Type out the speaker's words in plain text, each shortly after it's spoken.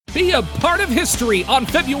Be a part of history on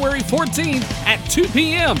February 14th at 2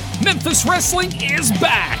 p.m. Memphis Wrestling is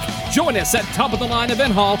back. Join us at Top of the Line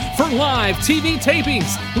Event Hall for live TV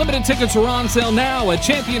tapings. Limited tickets are on sale now at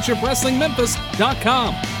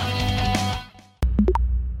ChampionshipWrestlingMemphis.com.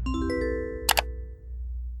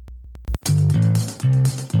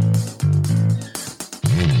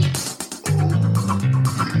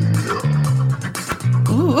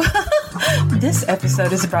 Ooh. This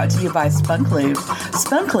episode is brought to you by Spunk Lube.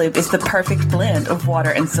 Spunk Lube is the perfect blend of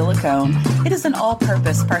water and silicone. It is an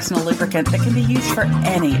all-purpose personal lubricant that can be used for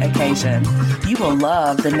any occasion. You will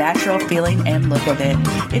love the natural feeling and look of it.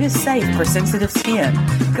 It is safe for sensitive skin.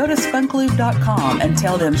 Go to spunklube.com and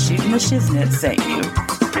tell them Shooting the Shiznit sent you.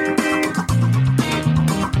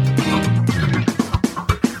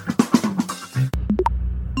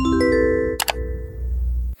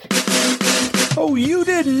 Oh, you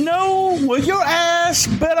didn't know? Well, your ass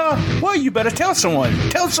better, you better tell someone.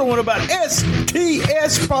 Tell someone about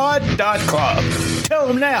STSpod.club. Tell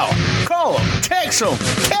them now. Call them. Text them.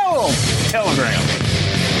 Tell them. Telegram.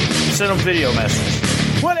 Send them video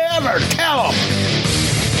messages. Whatever. Tell them.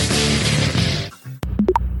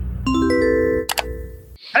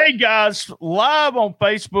 Hey, guys. Live on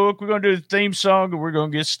Facebook. We're going to do the theme song, and we're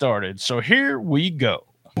going to get started. So here we go.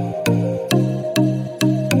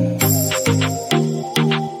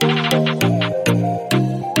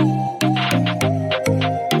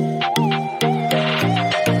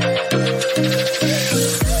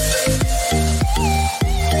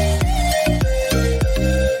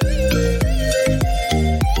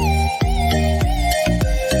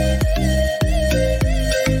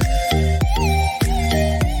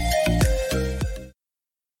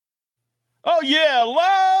 Yeah,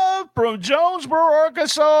 live from Jonesboro,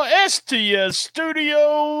 Arkansas, STS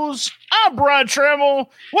Studios. I'm Brian Trammell.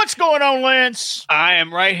 What's going on, Lance? I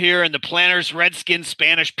am right here in the Planters Redskin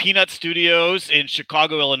Spanish Peanut Studios in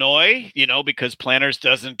Chicago, Illinois. You know, because Planters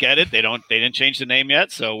doesn't get it. They didn't change the name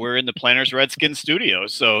yet, so we're in the Planters Redskin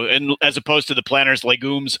Studios. So, as opposed to the Planters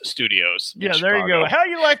Legumes Studios. Yeah, there you go. How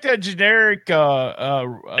you like that generic?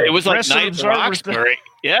 It was like Night at the Roxbury.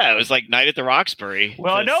 Yeah, it was like Night at the Roxbury.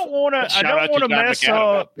 Well, I don't want to mess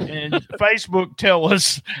up and Facebook tell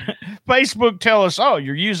us. Oh,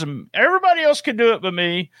 you're using. Everybody else can do it but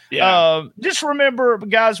me. Yeah. Just remember,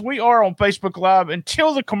 guys, we are on Facebook Live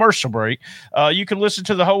until the commercial break. You can listen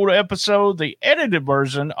to the whole episode, the edited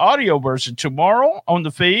version, audio version tomorrow on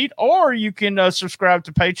the feed, or you can subscribe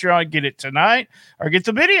to Patreon and get it tonight, or get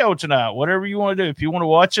the video tonight. Whatever you want to do. If you want to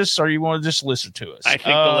watch us, or you want to just listen to us. I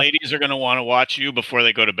think the ladies are going to want to watch you before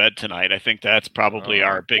they go to bed tonight. I think that's probably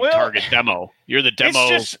our big target demo. You're the demo. It's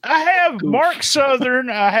just, I have Mark Southern,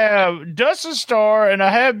 I have Dustin Starr, and I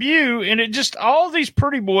have you, and it just, all these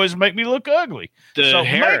pretty boys make me look ugly. The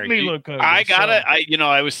hair, make me look ugly.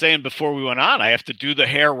 I was saying before we went on, I have to do the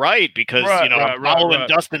hair right because, I'm following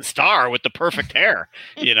Dustin Starr with the perfect hair,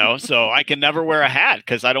 so I can never wear a hat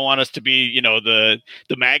because I don't want us to be, the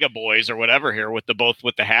MAGA boys or whatever here with the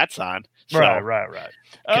hats on. So right.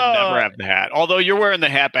 Can never have the hat. Although you're wearing the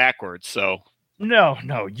hat backwards, so. No,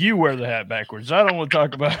 you wear the hat backwards. I don't want to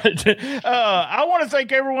talk about it. I want to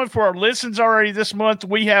thank everyone for our listens already this month.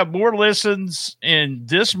 We have more listens in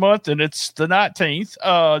this month, and it's the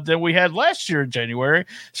 19th, than we had last year in January.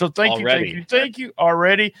 So thank you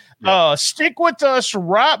already. Yep. Stick with us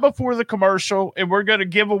right before the commercial, and we're going to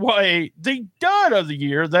give away the dud of the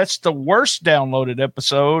year. That's the worst downloaded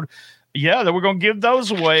episode. Yeah, that we're going to give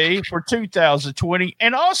those away for 2020.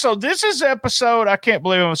 And also, this is episode, I can't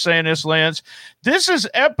believe I'm saying this, Lance. This is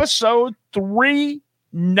episode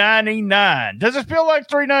 399. Does it feel like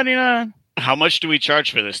 399? How much do we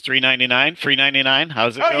charge for this? $3.99? $3.99?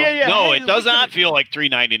 How's it go? Yeah. No, it does not feel like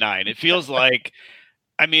 $3.99. It feels like...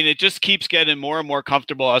 it just keeps getting more and more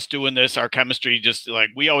comfortable us doing this. Our chemistry, just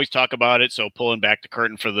like we always talk about it. So pulling back the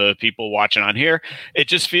curtain for the people watching on here, it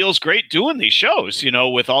just feels great doing these shows,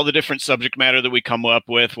 with all the different subject matter that we come up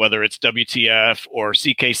with, whether it's WTF or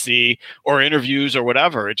CKC or interviews or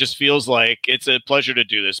whatever. It just feels like it's a pleasure to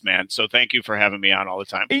do this, man. So thank you for having me on all the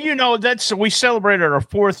time. We celebrated our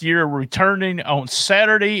 4th year returning on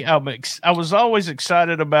Saturday. I was always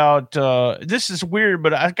excited about, this is weird,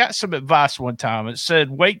 but I got some advice one time. It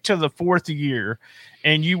said, wait till the 4th year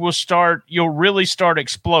and you'll really start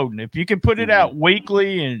exploding. If you can put it out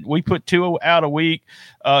weekly, and we put 2 out a week,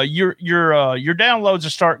 your downloads will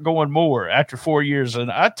start going more after 4 years.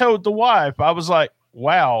 And I told the wife, I was like,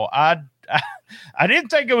 wow, I I didn't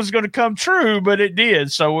think it was going to come true, but it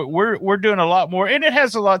did. So we're doing a lot more, and it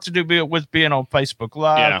has a lot to do with being on Facebook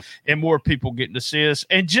Live and more people getting to see us.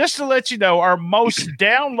 And just to let you know, our most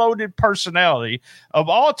downloaded personality of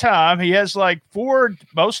all time, he has like 4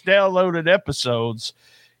 most downloaded episodes.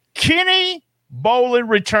 Kenny Bolin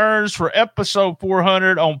returns for episode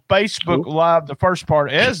 400 on Facebook Live. The first part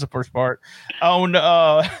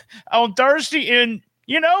on Thursday. And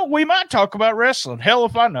we might talk about wrestling. Hell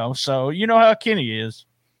if I know. So you know how Kenny is.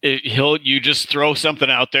 You just throw something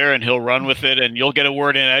out there and he'll run with it, and you'll get a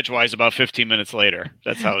word in edgewise about 15 minutes later.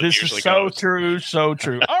 That's how it usually goes. So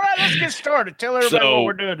true. All right, let's get started. Tell everybody what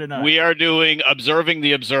we're doing tonight. We are doing Observing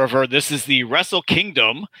the Observer. This is the Wrestle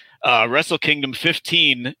Kingdom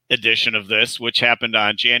 15 edition of this, which happened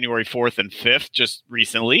on January 4th and 5th, just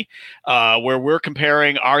recently, where we're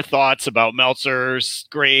comparing our thoughts about Meltzer's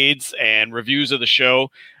grades and reviews of the show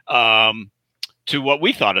to what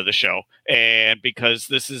we thought of the show. And because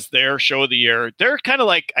this is their show of the year, they're kind of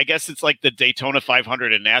like, I guess it's like the Daytona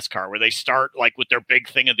 500 in NASCAR, where they start like with their big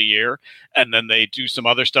thing of the year, and then they do some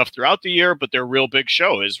other stuff throughout the year, but their real big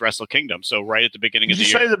show is Wrestle Kingdom. So right at the beginning of the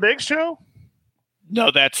year. Did you say the big show?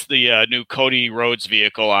 No, that's the new Cody Rhodes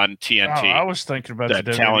vehicle on TNT. Oh, I was thinking about that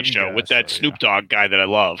talent show with that Snoop Dogg guy that I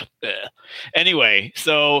love. Anyway,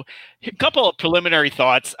 so a couple of preliminary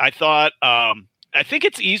thoughts. I thought, I think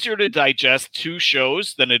it's easier to digest 2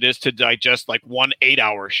 shows than it is to digest like 1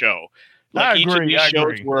 8-hour show. Like each of these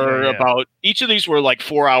shows were each of these were like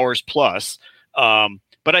 4 hours plus.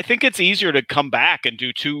 But I think it's easier to come back and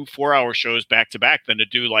do 2 4-hour shows back to back than to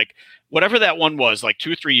do like whatever that one was like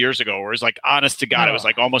 2 or 3 years ago, where it was like, honest to God, it was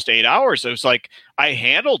like almost 8 hours. It was like, I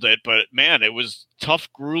handled it, but man, it was tough,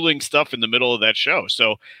 grueling stuff in the middle of that show.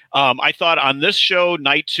 So I thought on this show,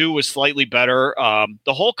 night 2 was slightly better.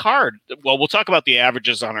 The whole card, well, we'll talk about the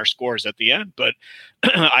averages on our scores at the end, but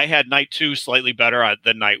I had night 2 slightly better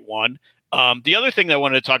than night 1. The other thing that I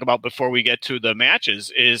wanted to talk about before we get to the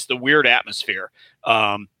matches is the weird atmosphere.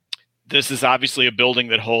 This is obviously a building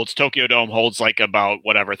that Tokyo Dome holds like about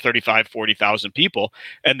 40,000 people.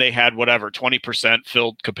 And they had 20%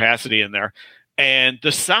 filled capacity in there. And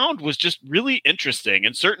the sound was just really interesting.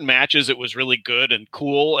 In certain matches, it was really good and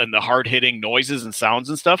cool, and the hard-hitting noises and sounds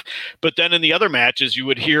and stuff. But then in the other matches, you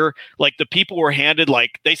would hear, like, the people were handed,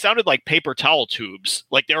 like, they sounded like paper towel tubes.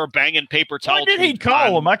 Like, they were banging paper towel tubes. What did he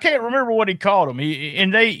call them? I can't remember what he called them.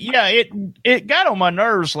 It got on my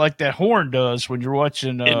nerves like that horn does when you're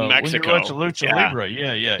watching in Mexico. When you're watching Lucha Libre.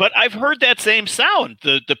 Yeah. But I've heard that same sound,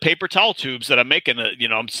 the paper towel tubes that I'm making,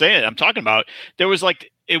 I'm talking about. There was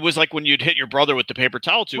like, it was like when you'd hit your brother with the paper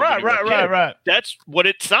towel tube. Right. That's what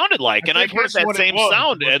it sounded like. And I've heard that same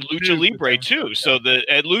sound at Lucha Libre too. So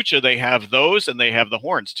at Lucha, they have those and they have the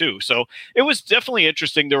horns too. So it was definitely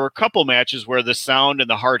interesting. There were a couple matches where the sound and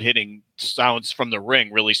the hard hitting sounds from the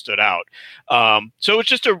ring really stood out. So it's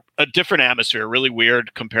just a different atmosphere, really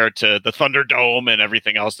weird compared to the Thunderdome and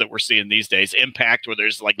everything else that we're seeing these days. Impact, where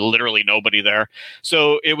there's like literally nobody there.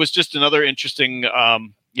 So it was just another interesting,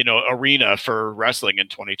 arena for wrestling in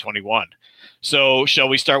 2021. So shall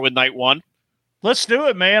we start with night 1? Let's do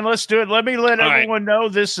it, man. Let's do it. Let me let everyone know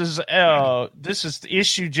this is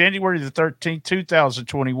issue January the 13th,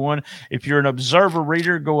 2021. If you're an Observer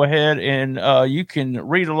reader, go ahead and you can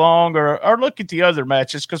read along or look at the other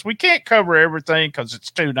matches, because we can't cover everything because it's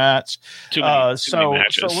 2 nights. Too many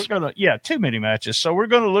matches. So we're gonna too many matches. So we're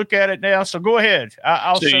gonna look at it now. So go ahead.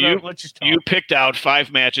 I'll set up. Let you talk. You picked out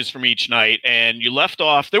 5 matches from each night, and you left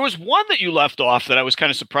off. There was one that you left off that I was kind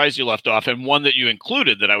of surprised you left off, and one that you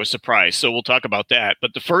included that I was surprised. So we'll talk about that.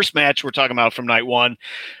 But the first match we're talking about from night 1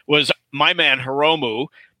 was my man Hiromu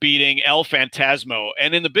beating El Phantasmo,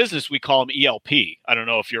 and in the business we call him ELP. I don't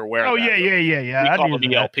know if you're aware of that. Yeah. We call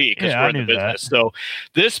him ELP because we're in the business. So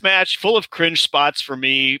this match, full of cringe spots for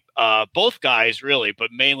me. Both guys really,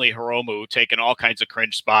 but mainly Hiromu taking all kinds of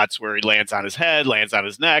cringe spots where he lands on his head, lands on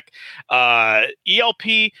his neck.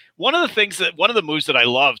 ELP, one of the moves that I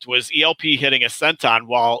loved was ELP hitting a senton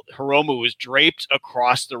while Hiromu was draped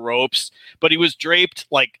across the ropes, but he was draped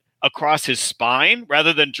like across his spine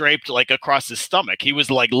rather than draped like across his stomach. He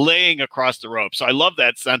was like laying across the rope. So I love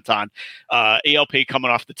that senton. ELP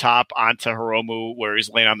coming off the top onto Hiromu where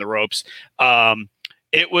he's laying on the ropes.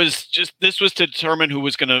 This was to determine who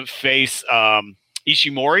was going to face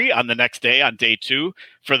Ishimori on the next day, on day 2,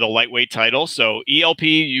 for the lightweight title. So ELP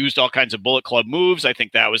used all kinds of Bullet Club moves. I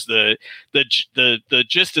think that was the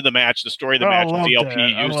gist of the match. The story of the match was ELP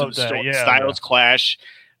used in the Styles Clash.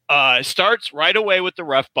 Starts right away with the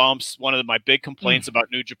ref bumps. One of my big complaints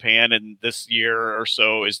about New Japan in this year or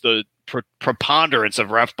so is the preponderance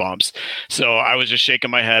of ref bumps. So I was just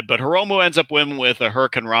shaking my head. But Hiromu ends up winning with a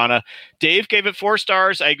Hurricane Rana. Dave gave it 4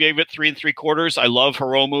 stars. I gave it 3 3/4. I love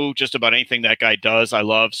Hiromu. Just about anything that guy does, I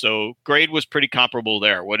love. So grade was pretty comparable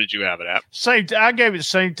there. What did you have it at? Same. I gave it the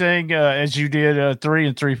same thing as you did,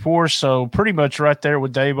 3 3/4. So pretty much right there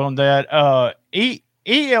with Dave on that.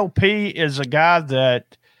 ELP is a guy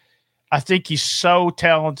that I think he's so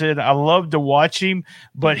talented. I love to watch him,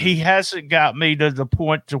 but he hasn't got me to the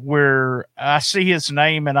point to where I see his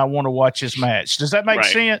name and I want to watch his match. Does that make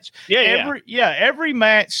sense? Yeah. Every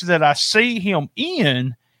match that I see him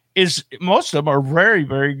in most of them are very,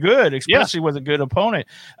 very good, especially with a good opponent.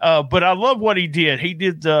 But I love what he did. He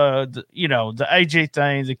did the AJ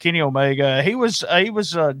thing, the Kenny Omega. He was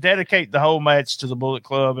dedicate the whole match to the Bullet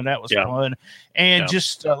Club, and that was fun. And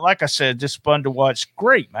just like I said, just fun to watch.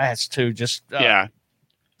 Great match too. The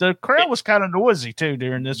crowd was kind of noisy too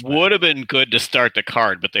during this. Would have been good to start the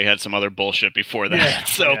card, but they had some other bullshit before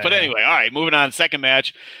that. Anyway, all right, moving on. Second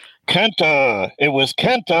match. Kenta. It was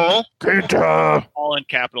Kenta. All in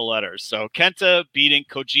capital letters. So Kenta beating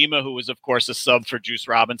Kojima, who was, of course, a sub for Juice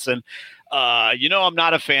Robinson. I'm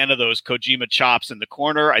not a fan of those Kojima chops in the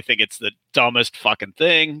corner. I think it's the dumbest fucking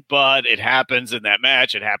thing, but it happens in that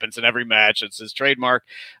match. It happens in every match. It's his trademark.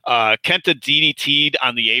 Kenta DDT'd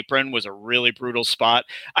on the apron was a really brutal spot.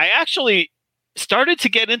 I actually started to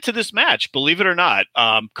get into this match, believe it or not.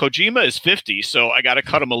 Kojima is 50, so I got to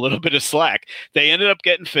cut him a little bit of slack. They ended up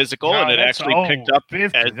getting physical, and it actually picked up.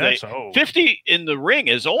 50 in the ring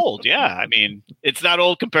is old. Yeah, I mean, it's not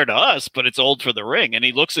old compared to us, but it's old for the ring, and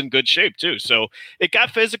he looks in good shape too. So it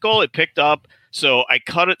got physical. It picked up. So I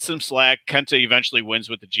cut it some slack. Kenta eventually wins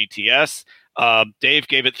with the GTS. Dave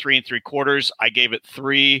gave it 3 3/4. I gave it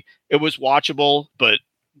 3. It was watchable, but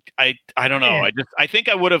I don't know. I think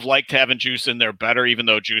I would have liked having Juice in there better, even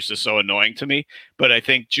though Juice is so annoying to me. But I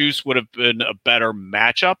think Juice would have been a better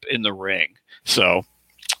matchup in the ring. I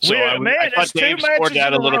thought Dave scored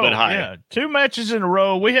that a little bit higher. Yeah, 2 matches in a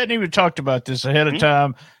row. We hadn't even talked about this ahead of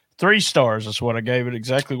time. 3 stars is what I gave it.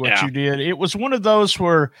 Exactly what you did. It was one of those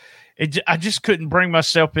where I just couldn't bring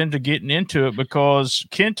myself into getting into it because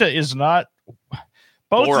Kenta is not.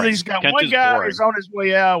 Both of these guys, one guy boring. Is on his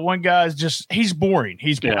way out. One guy is he's boring.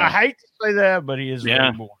 He's boring. I hate to say that, but he is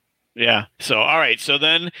very boring. Yeah. So, all right. So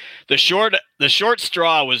then the short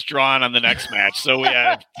straw was drawn on the next match. So we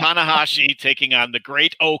have Tanahashi taking on the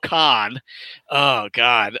Great Okan. Oh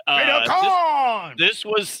God. Great Okan!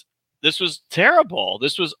 This was terrible.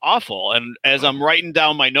 This was awful. And as I'm writing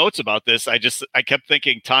down my notes about this, I kept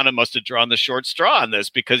thinking Tana must have drawn the short straw on this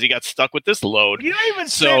because he got stuck with this load. You even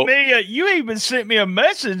sent me a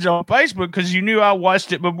message on Facebook because you knew I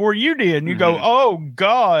watched it before you did. And you go, oh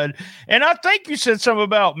God. And I think you said something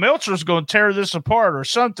about Meltzer's going to tear this apart or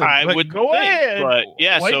something. I would go ahead. But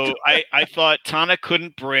I thought Tana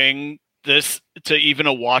couldn't bring this to even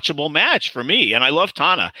a watchable match for me, and I love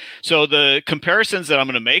Tana. So the comparisons that I'm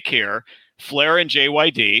going to make here, Flair and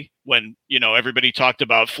JYD, when everybody talked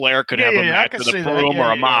about Flair could have a match with a broom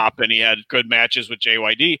or a mop, and he had good matches with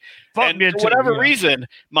JYD. For whatever reason,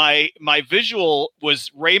 my visual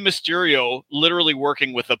was Rey Mysterio literally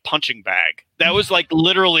working with a punching bag. That was like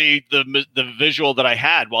literally the visual that I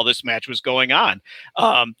had while this match was going on.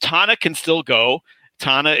 Tana can still go.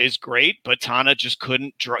 Tana is great, but Tana just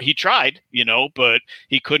couldn't he tried, but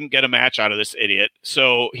he couldn't get a match out of this idiot.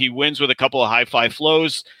 So he wins with a couple of high five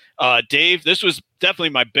flows. Dave, this was definitely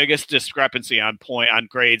my biggest discrepancy on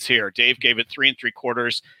grades here. Dave gave it 3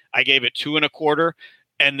 3/4. I gave it 2 1/4.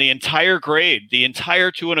 And the entire grade, the entire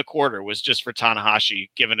 2 1/4 was just for Tanahashi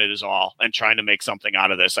giving it his all and trying to make something out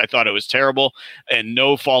of this. I thought it was terrible and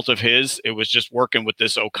no fault of his. It was just working with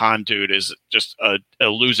this Okan dude is just a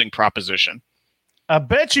losing proposition. I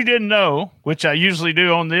bet you didn't know, which I usually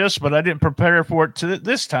do on this, but I didn't prepare for it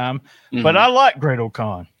this time. But I like Great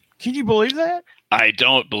Okan. Can you believe that? I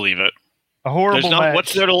don't believe it. A horrible match.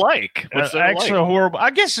 What's there to like? Horrible. I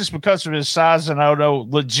guess it's because of his size and I know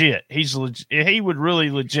legit. He's legit. He would really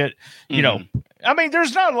legit, I mean,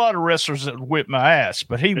 there's not a lot of wrestlers that would whip my ass,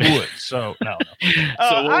 but he would. So, no.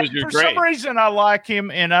 So what was your grade? For some reason, I like him,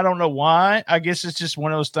 and I don't know why. I guess it's just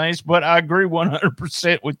one of those things, but I agree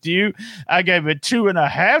 100% with you. I gave it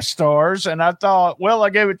 2.5 stars, and I thought, well, I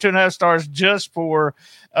gave it 2.5 stars just for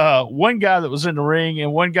one guy that was in the ring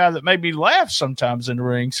and one guy that made me laugh sometimes in the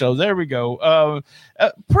ring. So there we go.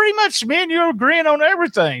 Pretty much, me and you are agreeing on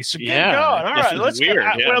everything. So good God. All right, let's weird.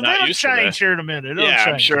 Well, that'll change here in a minute.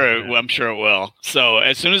 I'm sure it will. So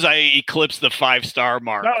as soon as I eclipse the 5-star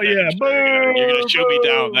mark, you're gonna shoot me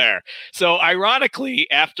down there. So ironically,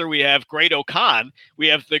 after we have Great Okan, we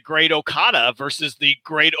have the Great Okada versus the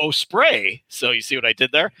Great Ospreay. So you see what I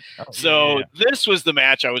did there? This was the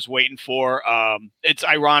match I was waiting for. It's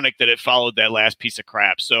ironic that it followed that last piece of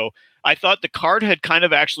crap. So I thought the card had kind of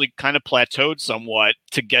plateaued somewhat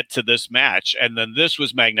to get to this match. And then this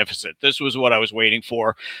was magnificent. This was what I was waiting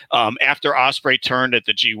for. After Ospreay turned at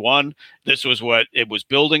the G1, this was what it was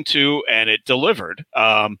building to, and it delivered.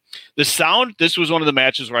 The sound, this was one of the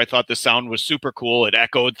matches where I thought the sound was super cool. It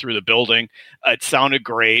echoed through the building. It sounded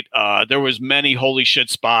great. There was many holy shit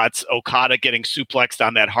spots. Okada getting suplexed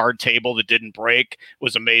on that hard table that didn't break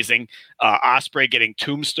was amazing. Ospreay getting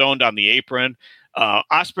tombstoned on the apron.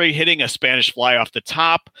 Ospreay hitting a Spanish fly off the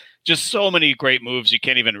top. Just so many great moves. You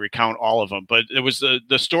can't even recount all of them. But it was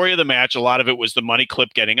the story of the match. A lot of it was the money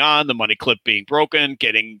clip getting on, the money clip being broken,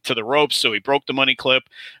 getting to the ropes. So he broke the money clip.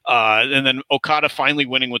 And then Okada finally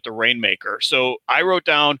winning with the Rainmaker. So I wrote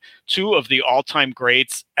down two of the all-time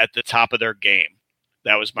greats at the top of their game.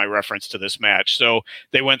 That was my reference to this match. So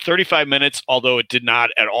they went 35 minutes, although it did not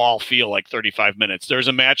at all feel like 35 minutes. There's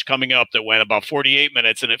a match coming up that went about 48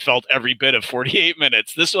 minutes, and it felt every bit of 48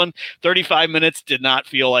 minutes. This one, 35 minutes, did not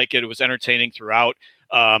feel like it. It was entertaining throughout.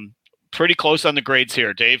 Pretty close on the grades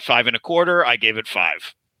here. Dave, 5 1/4. I gave it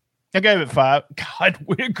 5. I gave it 5. God,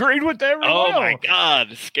 we agreed with everyone. Oh my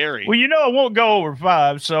God, scary. Well, I won't go over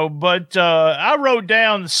 5. So, but I wrote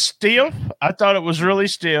down stiff. I thought it was really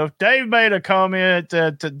stiff. Dave made a comment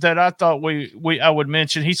that I thought I would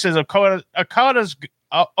mention. He says Okada's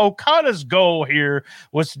goal here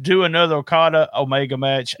was to do another Okada Omega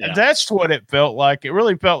match. Yeah. That's what it felt like. It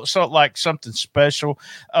really felt like something special.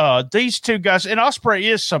 These two guys, and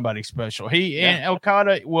Ospreay is somebody special. And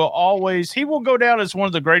Okada he will go down as one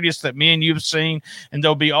of the greatest that me and you've seen. And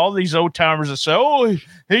there'll be all these old timers that say, "Oh,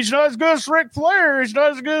 he's not as good as Ric Flair. He's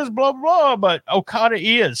not as good as blah, blah, blah." But Okada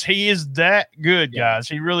is. He is that good, guys.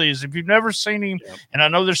 He really is. If you've never seen him, and I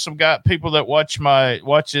know there's some people that watch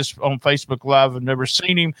this on Facebook Live have never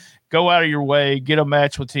seen him, go out of your way, get a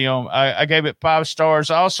match with him. I gave it 5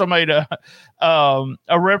 stars. I also made a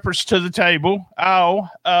reference to the table.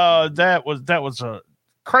 That was a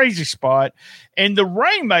crazy spot, and the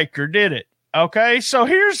Rainmaker did it. Okay, so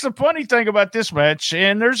here's the funny thing about this match,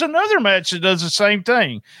 and there's another match that does the same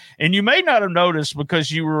thing, and you may not have noticed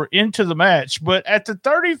because you were into the match, but at the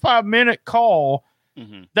 35-minute call,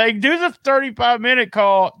 they do the 35-minute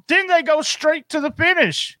call, then they go straight to the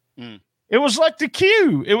finish. It was like the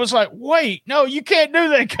cue. It was like, wait, no, you can't do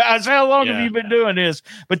that, guys. How long have you been doing this?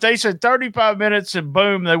 But they said 35 minutes, and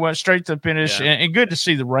boom, they went straight to the finish. And good to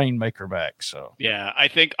see the Rainmaker back. So I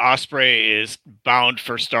think Ospreay is bound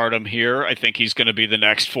for stardom here. I think he's going to be the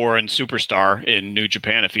next foreign superstar in New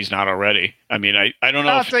Japan if he's not already. I mean, I don't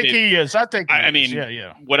know. I think he is. I mean,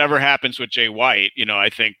 whatever happens with Jay White, I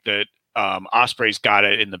think that Ospreay's got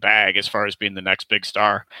it in the bag as far as being the next big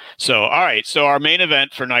star. So, all right. So our main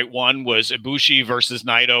event for night one was Ibushi versus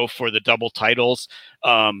Naito for the double titles.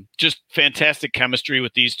 Just fantastic chemistry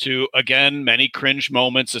with these two. Again, many cringe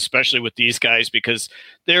moments, especially with these guys, because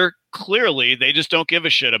they just don't give a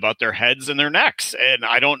shit about their heads and their necks. And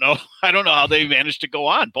I don't know how they managed to go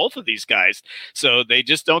on, both of these guys. So they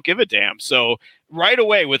just don't give a damn. So right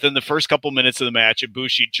away, within the first couple minutes of the match,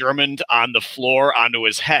 Ibushi Germaned on the floor onto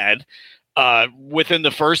his head. Within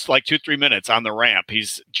the first 2-3 minutes on the ramp,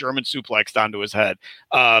 he's German suplexed onto his head.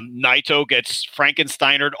 Naito gets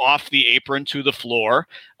Frankensteinered off the apron to the floor.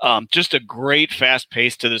 Just a great fast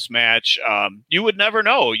pace to this match. You would never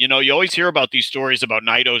know. You always hear about these stories about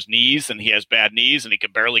Naito's knees, and he has bad knees and he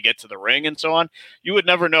can barely get to the ring and so on. You would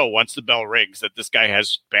never know once the bell rings that this guy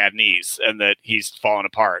has bad knees and that he's fallen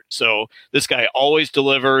apart. So this guy always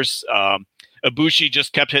delivers. Ibushi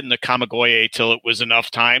just kept hitting the Kamigoye till it was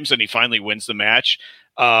enough times, and he finally wins the match.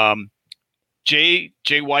 Jay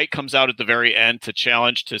White comes out at the very end to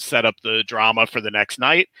challenge to set up the drama for the next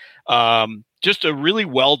night. Just a really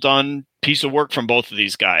well done piece of work from both of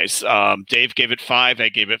these guys. Dave gave it 5. I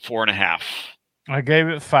gave it 4.5. I gave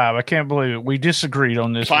it 5. I can't believe it. We disagreed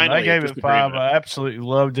on this. Finally, I gave it 5. I absolutely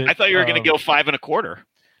loved it. I thought you were going to go 5 1/4.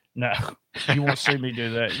 No, you won't see me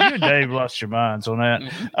do that. You and Dave lost your minds on that.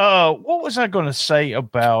 What was I going to say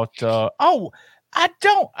about? I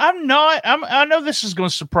know this is going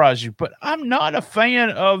to surprise you, but I'm not a fan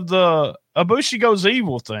of the Ibushi goes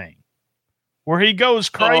evil thing. where he goes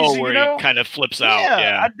crazy, where you know, he kind of flips out.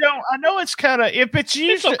 Yeah. I know it's kind of, if it's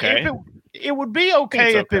used, okay. it would be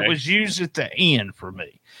okay if it was used at the end for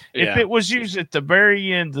me. If it was used at the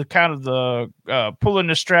very end, the kind of the pulling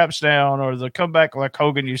the straps down or the comeback like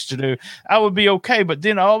Hogan used to do, I would be okay. But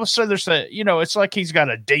then all of a sudden there's that, you know, it's like he's got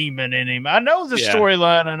a demon in him. I know the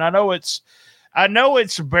storyline, and I know it's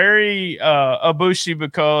very Ibushi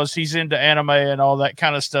because he's into anime and all that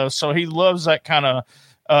kind of stuff. So he loves that kind of.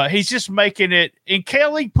 He's just making it, and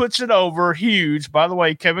Kelly puts it over huge. By the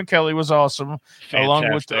way, Kevin Kelly was awesome,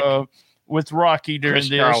 Fantastic. along with Rocky during Chris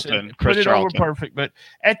this. Charlton. Put it over perfect. But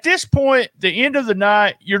at this point, the end of the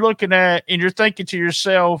night, you're looking at and you're thinking to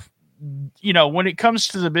yourself, you know, when it comes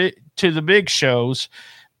to the big shows,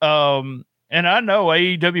 and I know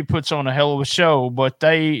AEW puts on a hell of a show, but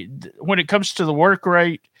when it comes to the work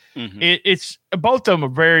rate, it's both of them are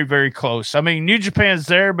very, very close. I mean, New Japan's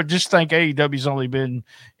there, but just think AEW's only been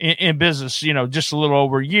in business, you know, just a little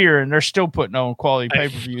over a year, and they're still putting on quality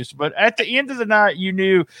pay-per-views. But at the end of the night,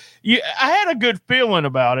 I had a good feeling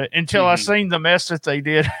about it until I seen the mess that they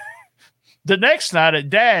did. The next night at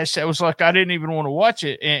Dash, it was like I didn't even want to watch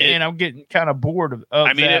it, and I'm getting kind of bored of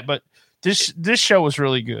that. But this show was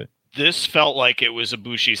really good. This felt like it was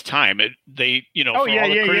Ibushi's time. All the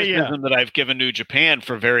criticism that I've given New Japan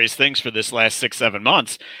for various things for this last 6-7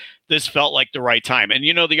 months, this felt like the right time. And,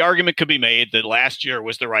 you know, the argument could be made that last year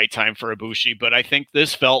was the right time for Ibushi, but I think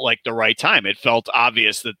this felt like the right time. It felt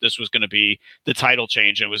obvious that this was going to be the title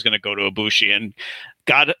change and it was going to go to Ibushi. And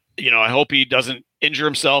God, you know, I hope he doesn't injure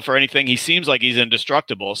himself or anything. He seems like he's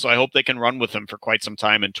indestructible. So I hope they can run with him for quite some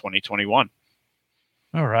time in 2021.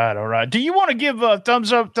 All right. Do you want to give a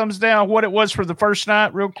thumbs up, thumbs down what it was for the first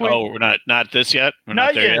night real quick? Oh, we're not this yet?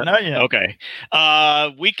 Not yet. Okay.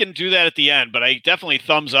 We can do that at the end, but I definitely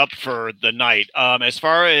thumbs up for the night. As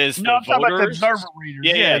far as the voters, about the observer readers.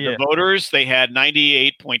 The voters, they had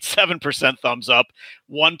 98.7% thumbs up,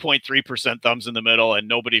 1.3% thumbs in the middle, and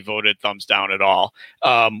nobody voted thumbs down at all,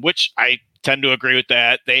 which I tend to agree with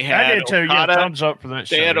that. They had Okada, thumbs up for that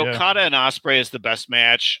show. They had Okada and Ospreay as the best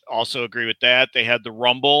match. Also agree with that. They had the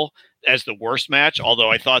Rumble as the worst match, although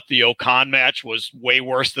I thought the Okan match was way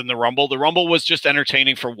worse than the Rumble. The Rumble was just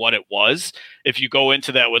entertaining for what it was. If you go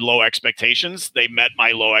into that with low expectations, they met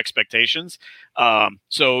my low expectations.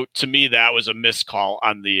 So to me, that was a missed call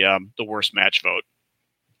on the worst match vote.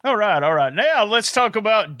 All right. Now let's talk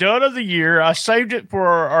about Dud of the Year. I saved it for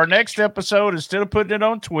our next episode instead of putting it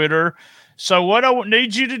on Twitter. So what I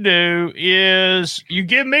need you to do is you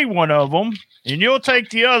give me one of them and you'll take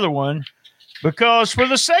the other one, because for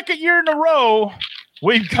the second year in a row,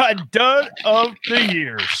 we've got Dud of the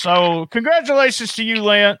Year. So congratulations to you,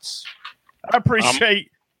 Lance. I appreciate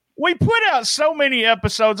we put out so many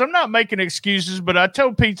episodes. I'm not making excuses, but I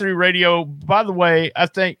told P3 Radio, by the way, I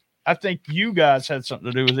think you guys had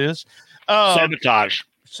something to do with this. Sabotage.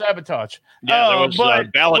 Yeah, there was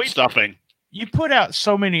ballot stuffing. You put out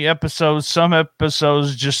so many episodes. Some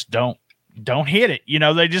episodes just don't hit it. You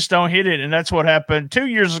know, they just don't hit it. And that's what happened 2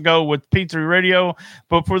 years ago with P3 Radio.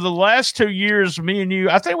 But for the last 2 years, me and you,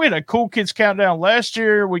 I think we had a Cool Kids Countdown last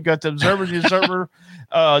year. We got the Observer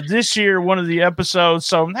this year, one of the episodes.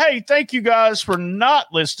 So, hey, thank you guys for not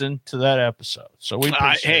listening to that episode. So we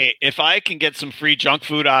hey, if I can get some free junk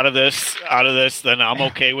food out of this, then I'm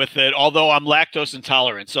okay with it. Although I'm lactose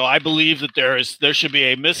intolerant, so I believe that there should be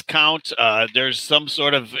a miscount. There's some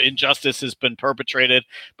sort of injustice has been perpetrated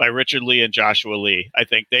by Richard Lee and Joshua Lee. I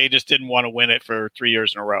think they just didn't want to win it for 3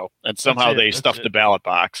 years in a row, and somehow they stuffed the ballot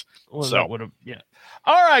box. Well, so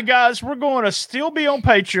All right, guys, we're going to still be on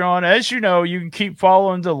Patreon. As you know, you can keep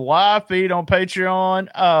following the live feed on Patreon,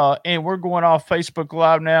 and we're going off Facebook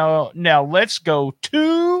Live now. Now, let's go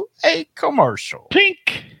to a commercial.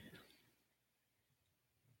 Pink.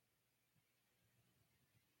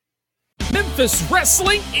 Memphis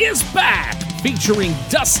Wrestling is back, featuring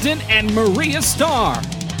Dustin and Maria Starr,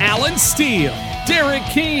 Alan Steele, Derek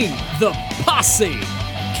King, The Posse,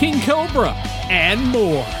 King Cobra, and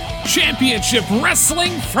more. Championship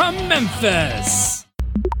Wrestling from Memphis.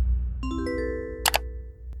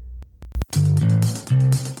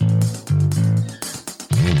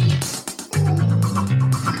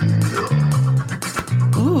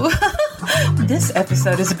 Ooh. This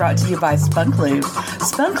episode is brought to you by Spunk Lube.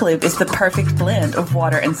 Spunk Lube is the perfect blend of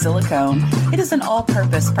water and silicone. It is an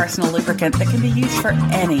all-purpose personal lubricant that can be used for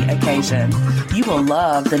any occasion. You will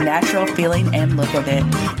love the natural feeling and look of it.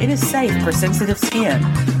 It is safe for sensitive skin.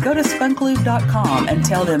 Go to spunklube.com and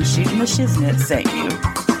tell them Shootin' the Shiznit sent you.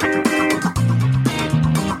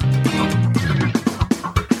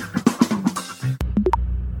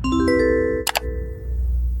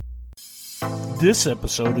 This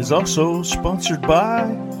episode is also sponsored by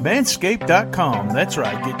Manscaped.com. That's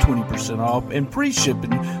right, get 20% off and free shipping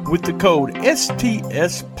with the code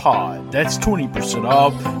STSPOD. That's 20%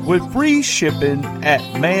 off with free shipping at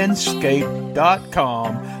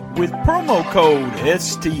Manscaped.com with promo code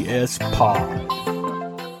STSPOD.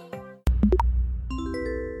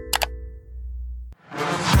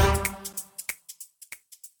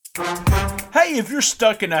 Hey, if you're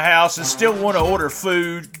stuck in the house and still want to order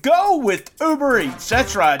food, go with Uber Eats.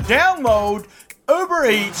 That's right, download Uber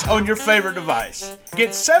Eats on your favorite device.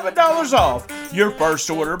 Get $7 off your first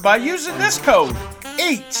order by using this code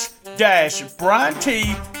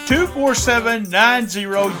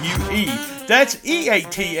EATS-BRIANT24790UE. That's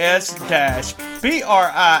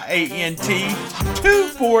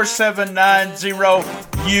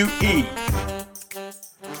EATS-BRIANT24790UE.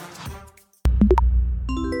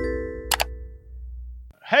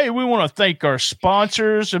 Hey, we want to thank our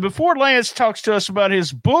sponsors. And before Lance talks to us about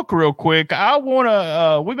his book real quick,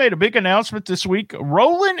 we made a big announcement this week,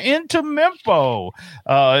 Rolling into Mempo.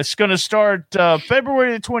 It's going to start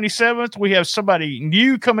February the 27th. We have somebody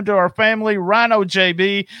new coming to our family, Rhino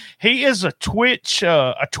JB. He is a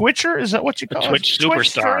Twitcher. Is that what you call it? Twitch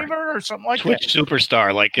superstar. Streamer or something like Twitch that?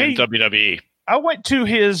 superstar, like in WWE. I went to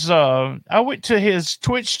his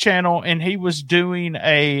Twitch channel, and he was doing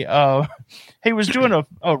a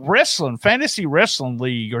wrestling fantasy wrestling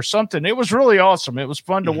league or something. It was really awesome. It was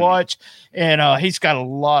fun to watch, and he's got a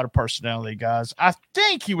lot of personality, guys. I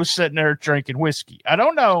think he was sitting there drinking whiskey. I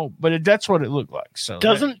don't know, but that's what it looked like. So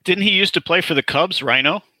Didn't he used to play for the Cubs,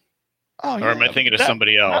 Rhino? Oh, or am I thinking of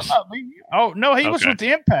somebody else? No, he was with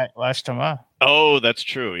the Impact last time. Oh, that's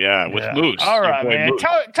true. Yeah, with Moose. All right, man. Moose.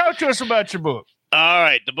 Talk to us about your book. All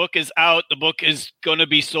right, the book is out. The book is going to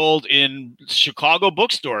be sold in Chicago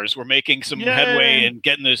bookstores. We're making some headway in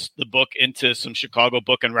getting the book into some Chicago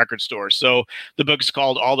book and record stores. So the book is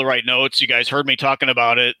called All the Right Notes. You guys heard me talking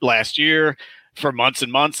about it last year for months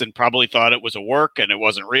and months and probably thought it was a work and it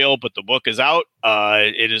wasn't real, but the book is out.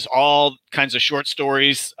 It is all kinds of short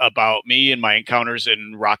stories about me and my encounters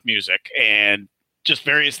in rock music and just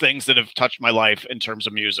various things that have touched my life in terms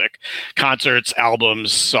of music, concerts,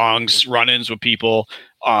 albums, songs, run-ins with people,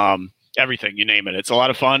 everything, you name it. It's a lot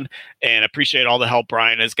of fun, and I appreciate all the help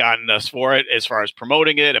Brian has gotten us for it as far as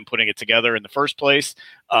promoting it and putting it together in the first place.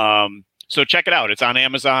 So check it out. It's on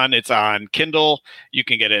Amazon. It's on Kindle. You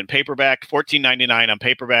can get it in paperback, $14.99 on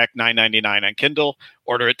paperback, $9.99 on Kindle.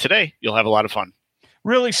 Order it today. You'll have a lot of fun.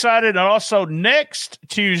 Really excited. And also next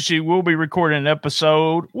Tuesday, we'll be recording an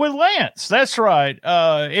episode with Lance. That's right.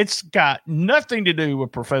 It's got nothing to do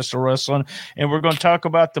with professional wrestling. And we're going to talk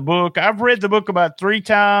about the book. I've read the book about 3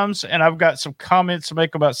 times, and I've got some comments to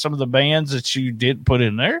make about some of the bands that you did put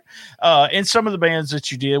in there. And some of the bands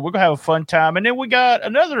that you did. We're going to have a fun time. And then we got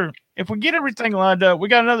another, if we get everything lined up, we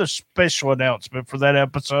got another special announcement for that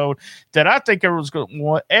episode that I think everyone's going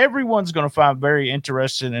to find very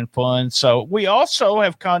interesting and fun. So we also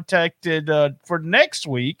have contacted for next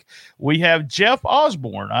week. We have Jeff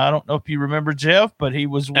Osborne. I don't know if you remember Jeff, but he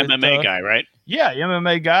was with, MMA guy, right? Yeah,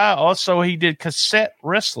 MMA guy. Also, he did cassette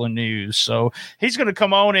wrestling news. So he's going to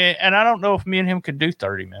come on in, and I don't know if me and him could do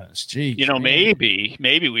 30 minutes. Geez,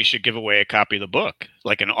 maybe we should give away a copy of the book,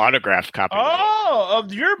 like an autographed copy.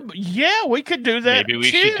 We could do that. Maybe we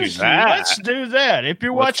should do that. Let's do that. If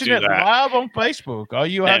you're watching it live on Facebook, all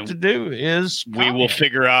you have to do is we will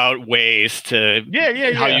figure out ways to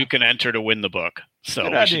how you can enter to win the book. So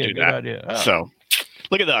we should do that. Idea. Oh. So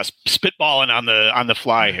look at us spitballing on the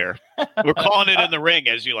fly here. We're calling it in the ring,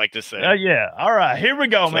 as you like to say. All right, here we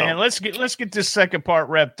go, man. Let's get this second part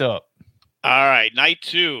wrapped up. All right, night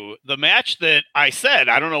 2. The match that I said,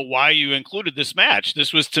 I don't know why you included this match.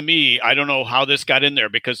 This was, to me, I don't know how this got in there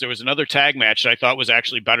because there was another tag match that I thought was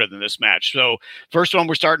actually better than this match. So first one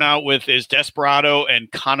we're starting out with is Desperado and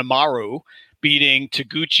Kanemaru beating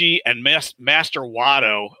Taguchi and Master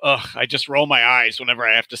Wato. Ugh, I just roll my eyes whenever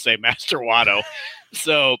I have to say Master Wato.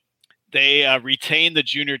 So they retained the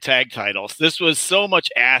junior tag titles. This was so much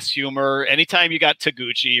ass humor. Anytime you got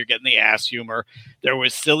Taguchi, you're getting the ass humor. There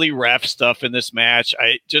was silly ref stuff in this match.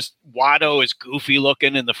 Wato is goofy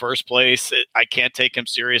looking in the first place. I can't take him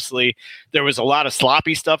seriously. There was a lot of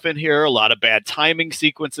sloppy stuff in here, a lot of bad timing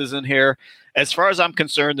sequences in here. As far as I'm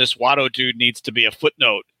concerned, this Wato dude needs to be a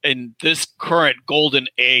footnote in this current golden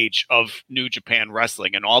age of New Japan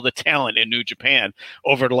wrestling and all the talent in New Japan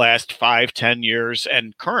over the last 5-10 years.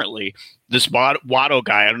 And currently, this Wato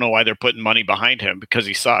guy, I don't know why they're putting money behind him because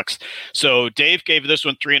he sucks. So Dave gave this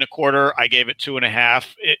one 3.25. I gave it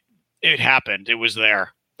 2.5. It happened. It was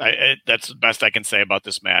there. That's the best I can say about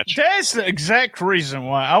this match. That's the exact reason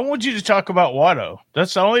why I want you to talk about Watto.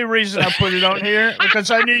 That's the only reason I put it on here, because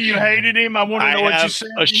I knew you hated him. I want to know what you said.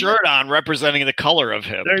 A shirt on representing the color of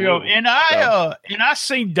him. There you go. And I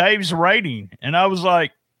seen Dave's rating, and I was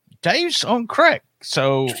like, Dave's on crack.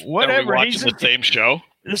 So whatever. He's the same show.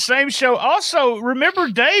 The same show. Also, remember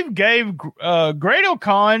Dave gave Great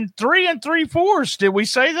O'Con 3 3/4. Did we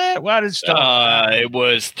say that? Why did it stop? It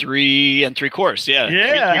was 3 3/4. Yeah.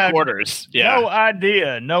 Yeah. 3/4.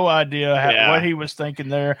 Yeah. No idea what he was thinking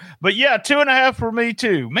there. But yeah, 2.5 for me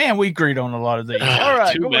too. Man, we agreed on a lot of these. All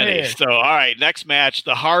right, too many. Ahead. So, all right, next match,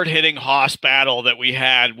 the hard-hitting Haas battle that we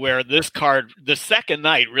had, where this card, the second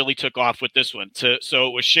night, really took off with this one. So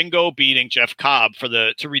it was Shingo beating Jeff Cobb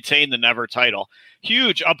to retain the Never title.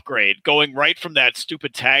 Huge upgrade, going right from that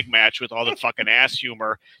stupid tag match with all the fucking ass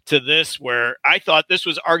humor to this, where I thought this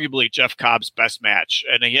was arguably Jeff Cobb's best match,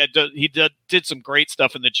 and he did some great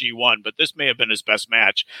stuff in the G1, but this may have been his best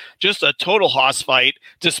match. Just a total Haas fight,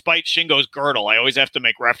 despite Shingo's girdle. I always have to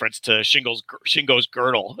make reference to Shingo's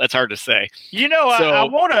girdle. That's hard to say. You know, I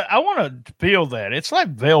want to feel that. It's like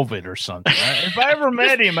velvet or something. Right? If I ever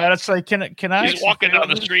met him, I'd say, can I? He's walking down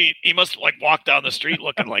the street. He must walk down the street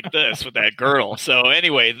looking like this with that girdle. So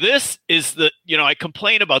anyway, this is I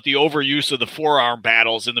complain about the overuse of the forearm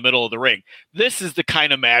battles in the middle of the ring. This is the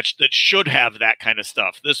kind of match that should have that kind of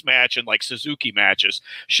stuff. This match and like Suzuki matches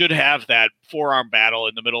should have that forearm battle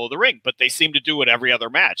in the middle of the ring, but they seem to do it every other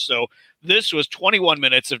match. So this was 21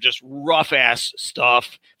 minutes of just rough ass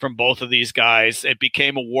stuff from both of these guys. It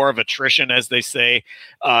became a war of attrition, as they say.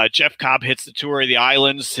 Jeff Cobb hits the Tour of the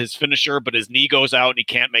Islands, his finisher, but his knee goes out and he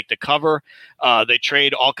can't make the cover. They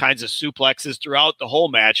trade all kinds of suplexes throughout the whole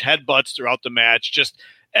match, headbutts throughout the match, just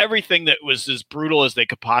everything that was as brutal as they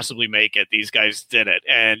could possibly make it. These guys did it.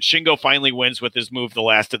 And Shingo finally wins with his move, the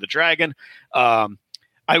Last of the Dragon.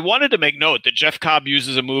 I wanted to make note that Jeff Cobb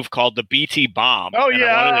uses a move called the BT Bomb. Oh, yeah.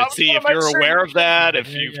 I wanted to see if you're aware of that, if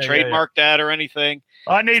you've trademarked that or anything.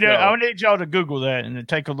 I need y'all to Google that and then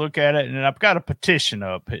take a look at it. And I've got a petition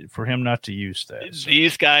up for him not to use that. So.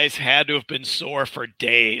 These guys had to have been sore for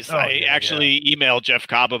days. I actually emailed Jeff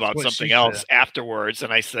Cobb about something else afterwards,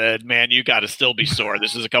 and I said, "Man, you got to still be sore."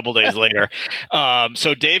 This is a couple days later.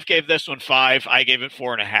 So Dave gave this one 5. I gave it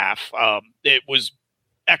 4.5. It was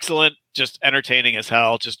excellent, just entertaining as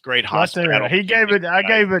hell, just great hospital. He gave it. I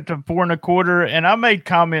gave it to 4.25, and I made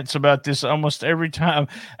comments about this almost every time.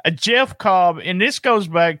 Jeff Cobb, and this goes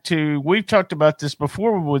back to, we've talked about this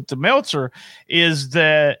before with the Meltzer, is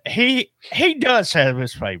that he does have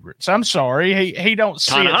his favorites. I'm sorry, he don't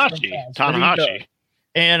see Tanahashi.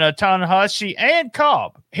 And Tanahashi and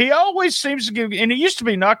Cobb. He always seems to give, and it used to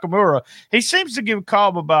be Nakamura, he seems to give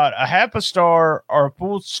Cobb about a half a star or a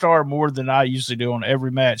full star more than I usually do on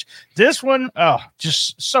every match. This one,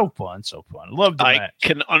 just so fun. Love the match. I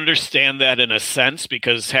can understand that in a sense,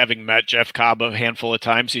 because having met Jeff Cobb a handful of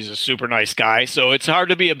times, he's a super nice guy. So it's hard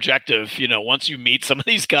to be objective. Once you meet some of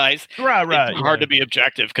these guys, right. It's hard to be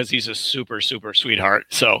objective because he's a super, super sweetheart.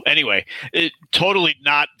 So anyway, totally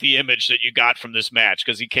not the image that you got from this match,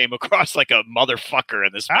 because he came across like a motherfucker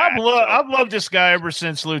in this match. I've loved this guy ever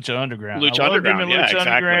since Lucha Underground.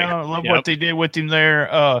 I love what they did with him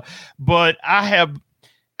there. But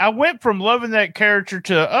I went from loving that character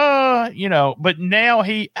to, but now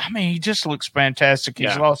he just looks fantastic.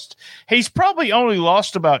 He's probably only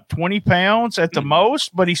lost about 20 pounds at the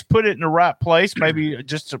most, but he's put it in the right place. Maybe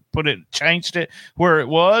just to changed it where it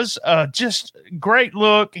was. Just great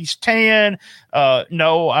look. He's tan.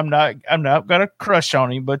 No, I'm not got a crush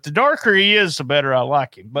on him, but the darker he is, the better I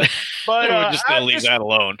like him. But we're just going to leave that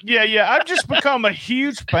alone. Yeah. I've just become a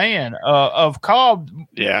huge fan of Cobb,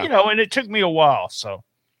 and it took me a while. So.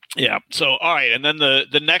 Yeah. So, all right. And then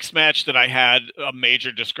the next match that I had a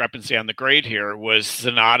major discrepancy on the grade here was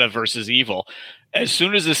Sonata versus Evil. As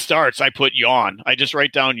soon as this starts, I put yawn. I just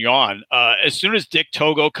write down yawn. As soon as Dick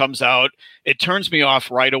Togo comes out, it turns me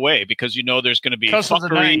off right away, because there's going to be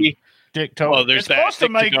fuckery. Dick Togo. Well, there's that. Supposed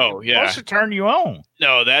to turn you on.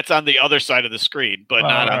 No, that's on the other side of the screen, but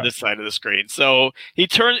not on this side of the screen. So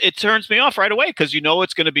it turns me off right away, because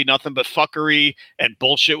it's going to be nothing but fuckery and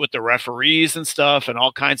bullshit with the referees and stuff, and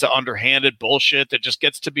all kinds of underhanded bullshit that just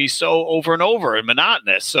gets to be so over and over and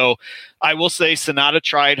monotonous. So I will say Sonata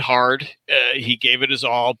tried hard. He gave it his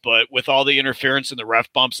all, but with all the interference and the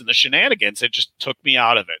ref bumps and the shenanigans, it just took me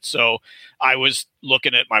out of it. So I was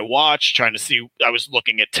looking at my watch, trying to see, I was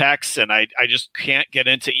looking at texts, and I just can't get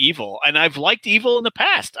into Evil. And I've liked Evil in the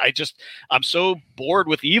past. I'm so bored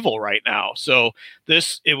with Evil right now. So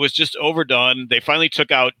it was just overdone. They finally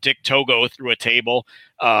took out Dick Togo through a table.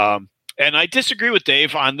 And I disagree with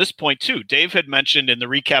Dave on this point too. Dave had mentioned in the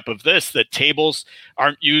recap of this that tables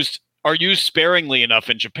are used sparingly enough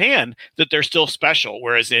in Japan that they're still special,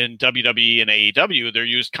 whereas in WWE and AEW they're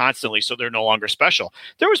used constantly, so they're no longer special.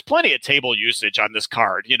 There was plenty of table usage on this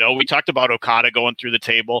card. We talked about Okada going through the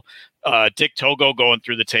table, Dick Togo going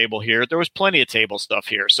through the table here. There was plenty of table stuff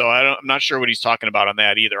here, so I'm not sure what he's talking about on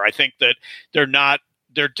that either. I think that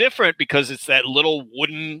they're different because it's that little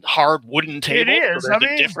hard wooden table. It is. So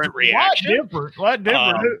a different reaction. A lot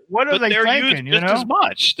different. What are they thinking? Used just as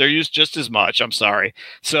much. They're used just as much. I'm sorry.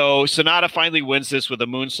 So Sonata finally wins this with a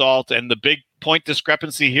moonsault, and the big point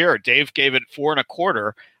discrepancy here. Dave gave it 4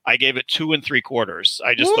 1/4. I gave it 2 3/4.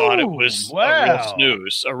 I just thought it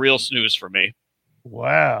was a real snooze for me.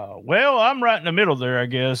 Wow. Well, I'm right in the middle there, I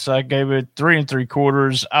guess. I gave it 3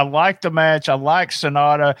 3/4. I like the match. I like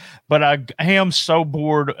Sonata, but I am so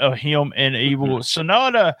bored of him and Evil. Mm-hmm.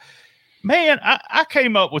 Sonata, man, I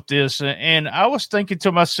came up with this and I was thinking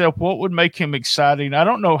to myself, what would make him exciting? I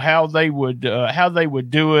don't know how they would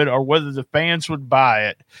do it or whether the fans would buy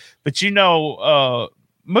it. But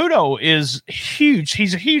Muto is huge.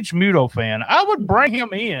 He's a huge Muto fan. I would bring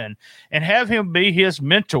him in and have him be his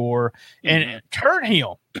mentor and turn him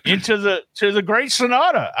into the great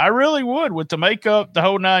Sonata. I really would, with the makeup, the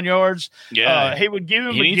whole 9 yards. Yeah, he would give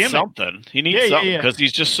him a gimmick. Something. He needs something because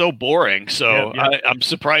he's just so boring. So I'm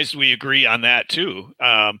surprised we agree on that too.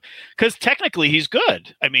 Because technically he's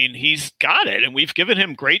good. I mean, he's got it, and we've given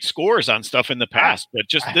him great scores on stuff in the past. But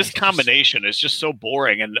just this combination is just so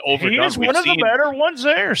boring and overdone. He is one of the better ones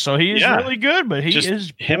there, so he is really good. But he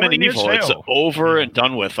is him and Evil. It's over and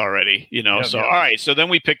done with already. All right. So then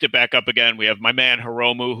we picked it back up again. We have my man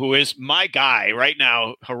Hiromu, who is my guy right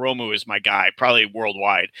now. Hiromu is my guy, probably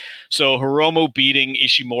worldwide. So Hiromu beating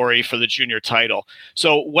Ishimori for the junior title.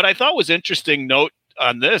 So what I thought was interesting note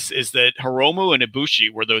on this is that Hiromu and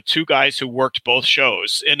Ibushi were the 2 guys who worked both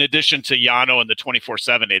shows, in addition to Yano and the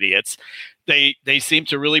 24/7 idiots. They seem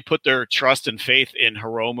to really put their trust and faith in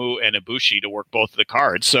Hiromu and Ibushi to work both of the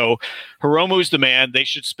cards. So Hiromu's the man. They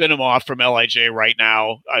should spin him off from LIJ right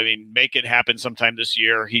now. I mean, make it happen sometime this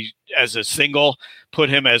year. He, as a single, put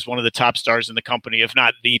him as one of the top stars in the company, if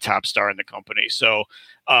not the top star in the company. So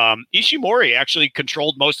Ishimori actually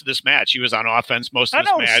controlled most of this match. He was on offense most of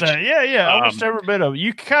this match. Almost every bit of it.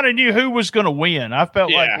 You kind of knew who was going to win. I felt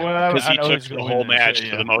because he took the whole match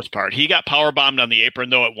for the most part. He got power bombed on the apron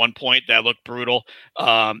though at one point. That looked brutal.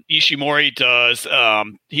 Ishimori does.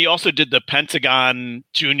 He also did the Pentagon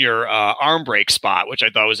Junior arm break spot, which I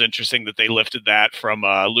thought was interesting that they lifted that from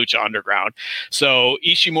Lucha Underground. So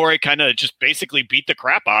Ishimori kind of just basically beat the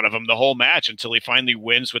crap out of him the whole match until he finally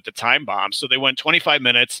wins with the time bomb. So they went 25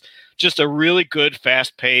 minutes. Just a really good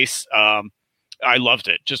fast pace. I loved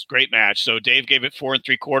it. Just great match. So Dave gave it 4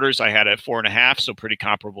 3/4. I had it 4.5. So pretty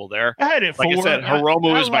comparable there. I had it 4. Like I said,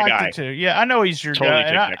 Hiromu is my guy. Too. Yeah, I know he's your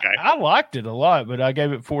guy. I liked it a lot, but I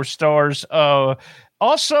gave it 4 stars.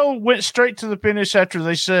 Also went straight to the finish after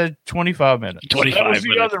they said 25 minutes. 25 that was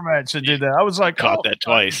minutes. The other match that did that. I was like, caught that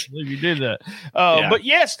twice. I you did that. But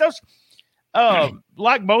yes, those.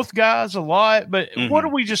 Like both guys a lot, but what do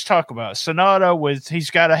we just talk about? Sonata he's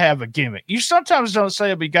got to have a gimmick. You sometimes don't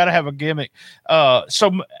say it, but you got to have a gimmick.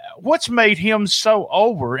 So what's made him so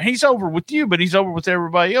over? He's over with you, but he's over with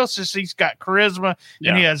everybody else. Is he's got charisma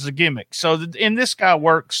and he has a gimmick. So and this guy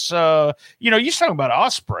works. You're talking about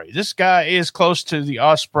Ospreay. This guy is close to the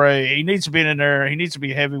Ospreay. He needs to be in there. He needs to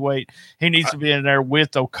be a heavyweight. He needs to be in there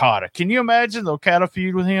with Okada. Can you imagine the Okada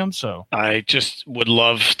feud with him? So I just would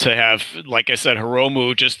love to have, like I said,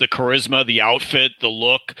 Hiromu, just the charisma, the outfit, the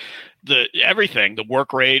look, the everything, the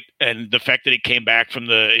work rate, and the fact that he came back from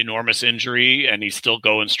the enormous injury and he's still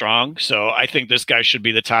going strong. So I think this guy should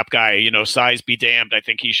be the top guy. Size be damned. I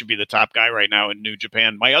think he should be the top guy right now in New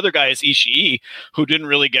Japan. My other guy is Ishii, who didn't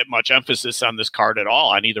really get much emphasis on this card at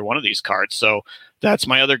all, on either one of these cards. So that's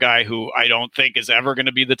my other guy who I don't think is ever going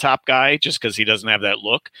to be the top guy just because he doesn't have that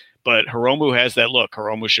look. But Hiromu has that look.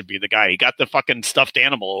 Hiromu should be the guy. He got the fucking stuffed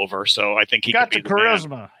animal over, so I think he got the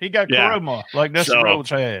charisma. He got charisma, like Dusty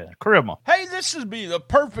Rhodes had. Charisma. Hey, this would be the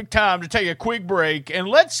perfect time to take a quick break, and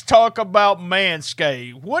let's talk about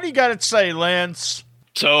Manscaped. What do you got to say, Lance?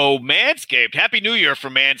 So Manscaped, Happy New Year for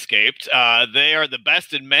Manscaped. They are the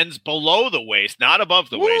best in men's below the waist, not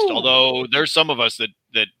above the waist, although there's some of us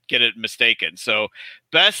that get it mistaken. So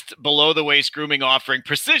best below the waist grooming offering,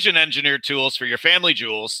 precision engineered tools for your family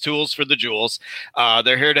jewels, tools for the jewels.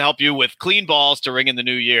 They're here to help you with clean balls to ring in the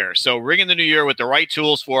new year. So ring in the new year with the right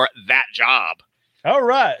tools for that job. All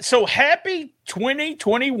right. So happy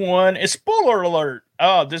 2021. And spoiler alert.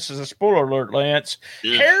 Oh, this is a spoiler alert, Lance.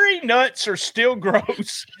 Hairy nuts are still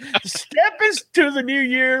gross. Step into the new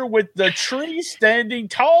year with the tree standing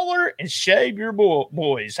taller and shave your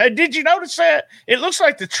boys. Hey, did you notice that? It looks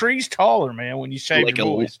like the tree's taller, man, when you shave like your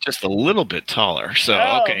boys. Just a little bit taller. So,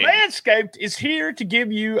 okay. Manscaped is here to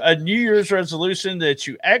give you a New Year's resolution that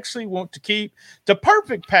you actually want to keep. The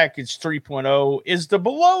Perfect Package 3.0 is the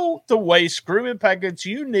below-the-waist grooming package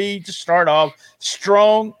you need to start off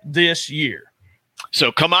strong this year. So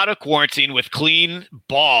come out of quarantine with clean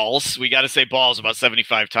balls. We got to say balls about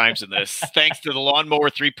 75 times in this. Thanks to the Lawnmower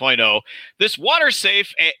 3.0. This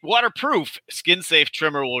waterproof, skin-safe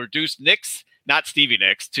trimmer will reduce nicks, not Stevie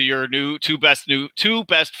Nicks, to your two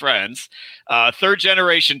best friends. Third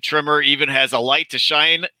generation trimmer even has a light to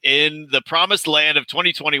shine in the promised land of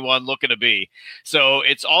 2021 looking to be. So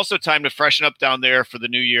it's also time to freshen up down there for the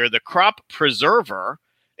new year. The Crop Preserver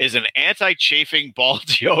is an anti-chafing ball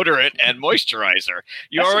deodorant and moisturizer.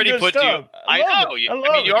 You That's already put stuff. I know. You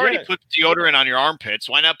already put deodorant on your armpits.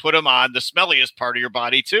 Why not put them on the smelliest part of your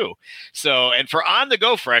body too? So, and for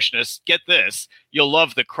on-the-go freshness, get this. You'll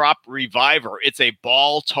love the Crop Reviver. It's a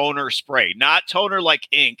ball toner spray. Not toner like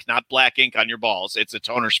ink, not black ink on your balls. It's a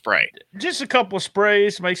toner spray. Just a couple of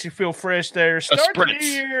sprays makes you feel fresh there. Start the new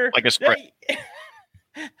year. Like a spritz.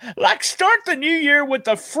 Start the new year with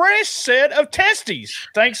a fresh set of testes,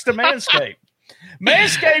 thanks to Manscaped.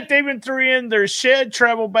 Manscaped even threw in their shed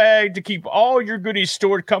travel bag to keep all your goodies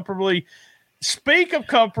stored comfortably. Speak of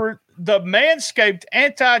comfort, the Manscaped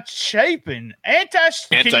anti-chafing. Yes,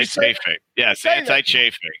 anti-chafing.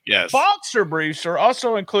 Yes. Boxer briefs are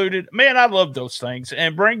also included. Man, I love those things.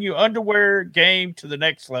 And bring you underwear game to the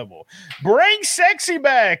next level. Bring sexy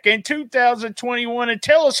back in 2021 and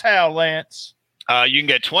tell us how, Lance. You can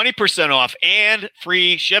get 20% off and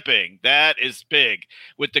free shipping. That is big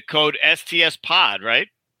with the code STSPOD, right?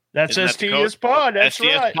 That's STSPOD. That's STS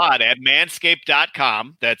right. STSPOD at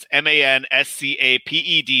manscaped.com. That's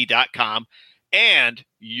manscaped.com. And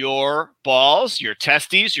your balls, your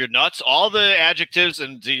testes, your nuts, all the adjectives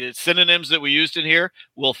and the synonyms that we used in here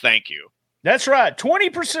will thank you. That's right.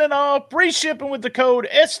 20% off, free shipping with the code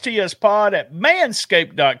STSPOD at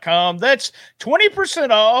manscaped.com. That's 20%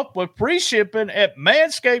 off with free shipping at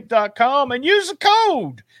manscaped.com and use the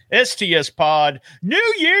code STSPOD.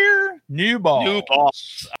 New year, new balls. New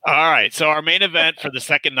balls. All right. So our main event for the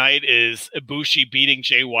second night is Ibushi beating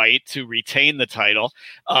Jay White to retain the title.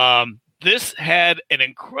 This had an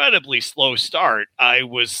incredibly slow start. At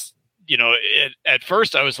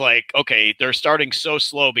first I was like, okay, they're starting so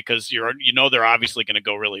slow because they're obviously going to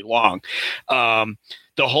go really long.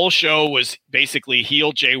 The whole show was basically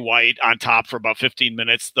heel Jay White on top for about 15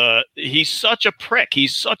 minutes. He's such a prick.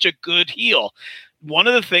 He's such a good heel. One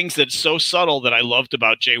of the things that's so subtle that I loved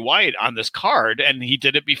about Jay White on this card, and he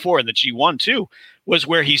did it before in the G1 too, was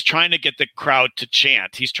where he's trying to get the crowd to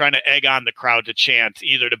chant. He's trying to egg on the crowd to chant,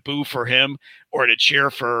 either to boo for him or to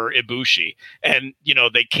cheer for Ibushi. And,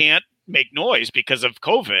 they can't make noise because of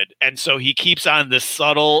COVID. And so he keeps on this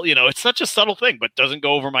subtle, it's such a subtle thing, but doesn't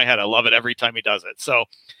go over my head. I love it every time he does it. So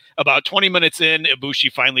about 20 minutes in,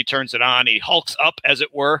 Ibushi finally turns it on. He hulks up, as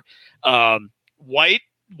it were. White,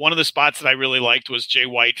 one of the spots that I really liked was Jay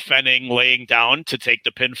White fenning, laying down to take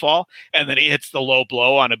the pinfall. And then he hits the low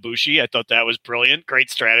blow on Ibushi. I thought that was brilliant. Great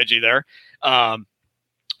strategy there.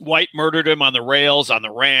 White murdered him on the rails, on the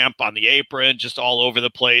ramp, on the apron, just all over the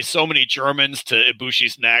place. So many Germans to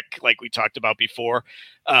Ibushi's neck, like we talked about before.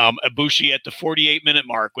 Ibushi at the 48-minute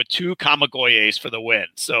mark with 2 Kamigoyes for the win.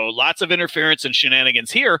 So lots of interference and shenanigans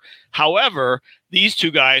here. However, these two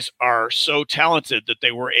guys are so talented that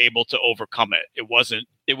they were able to overcome it. It was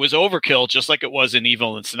overkill, just like it was in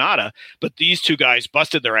Evil and Sonata, but these two guys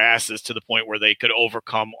busted their asses to the point where they could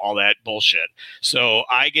overcome all that bullshit. So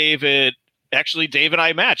I gave it, actually, Dave and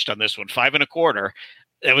I matched on this one, 5 1/4.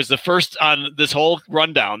 It was the first on this whole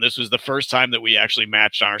rundown. This was the first time that we actually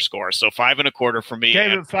matched on our score. So 5 1/4 for me.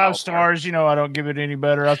 Gave it 5 stars. I don't give it any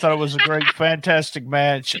better. I thought it was a great, fantastic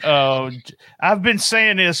match. I've been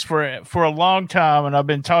saying this for a long time, and I've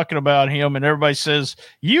been talking about him, and everybody says,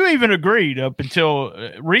 you even agreed up until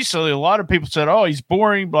recently. A lot of people said, oh, he's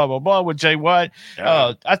boring, blah, blah, blah, with Jay White.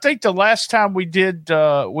 Yeah. I think the last time we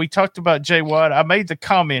talked about Jay White, I made the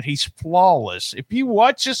comment, he's flawless. If you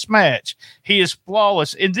watch this match, he is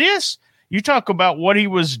flawless. In this, you talk about what he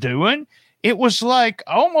was doing. It was like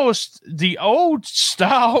almost the old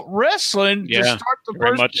style wrestling to start the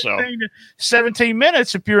first 17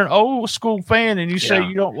 minutes. If you're an old school fan and you say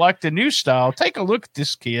you don't like the new style, take a look at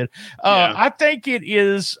this kid. I think it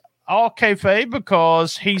is all kayfabe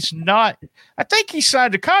because he's not. I think he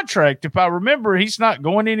signed a contract. If I remember, he's not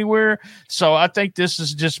going anywhere. So I think this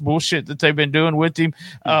is just bullshit that they've been doing with him.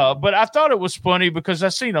 But I thought it was funny because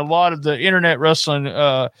I've seen a lot of the internet wrestling.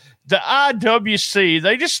 The IWC,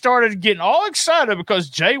 they just started getting all excited because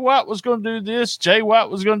Jay White was going to do this, Jay White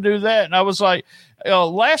was going to do that, and I was like,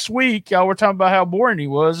 last week y'all were talking about how boring he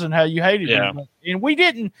was and how you hated him, and we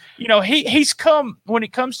didn't. He's come when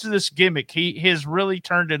it comes to this gimmick. He has really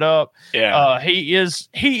turned it up. Yeah, he is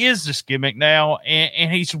this gimmick now,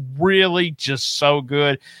 and he's really just so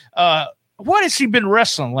good. What has he been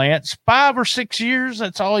wrestling, Lance? 5 or 6 years?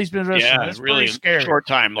 That's all he's been wrestling. Yeah, that's really scary. Short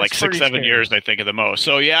time, like 6-7 years, I think, at the most.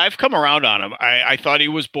 So, yeah, I've come around on him. I thought he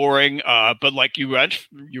was boring, but like you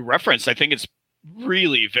referenced, I think it's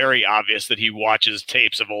really very obvious that he watches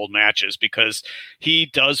tapes of old matches because he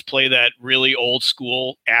does play that really old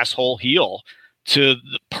school asshole heel to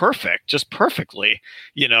just perfectly.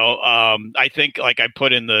 I think, like I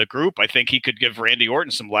put in the group, I think he could give Randy Orton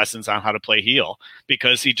some lessons on how to play heel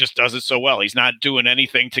because he just does it so well. He's not doing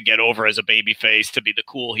anything to get over as a baby face, to be the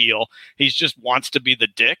cool heel. He just wants to be the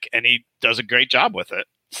dick, and he does a great job with it.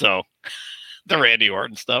 So the Randy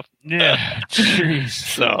Orton stuff. Yeah. Jeez.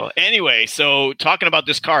 So anyway, talking about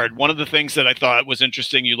this card, one of the things that I thought was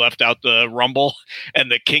interesting, you left out the Rumble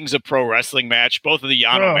and the Kings of Pro Wrestling match, both of the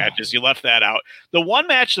Yano matches. You left that out. The one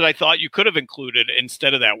match that I thought you could have included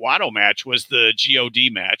instead of that Watto match was the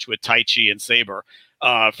GOD match with Tai Chi and Sabre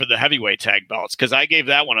for the heavyweight tag belts, because I gave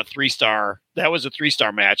that one a 3-star. That was a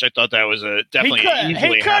 3-star match. I thought that was definitely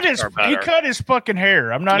he cut his fucking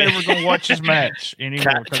hair. I'm not ever going to watch his match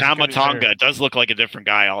anymore. Tama Tonga does look like a different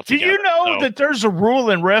guy altogether. Do you know that there's a rule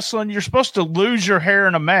in wrestling? You're supposed to lose your hair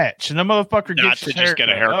in a match, and the motherfucker not gets to his just get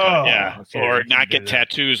a haircut, or not get that.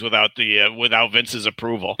 tattoos without Vince's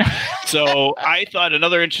approval. So I thought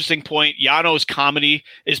another interesting point: Yano's comedy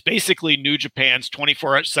is basically New Japan's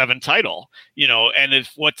 24/7 title. And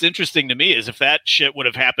if what's interesting to me is if that shit would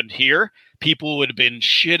have happened here, people would have been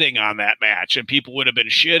shitting on that match, and people would have been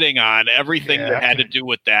shitting on everything that had to do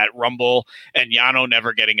with that Rumble and Yano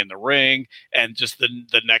never getting in the ring, and just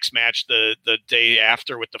the next match the day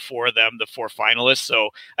after with the four of them, the four finalists.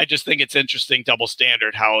 So I just think it's interesting double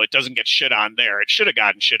standard how it doesn't get shit on there. It should have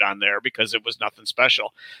gotten shit on there because it was nothing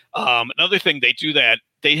special. Another thing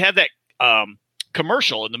they had that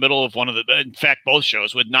commercial in the middle of in fact, both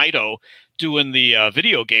shows with Naito doing the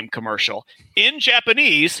video game commercial in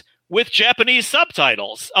Japanese with Japanese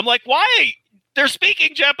subtitles. I'm like, why? They're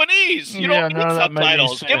speaking Japanese. You don't need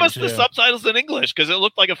subtitles. Give us the subtitles in English, because it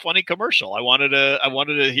looked like a funny commercial. I wanted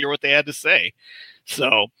to hear what they had to say.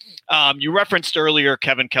 So you referenced earlier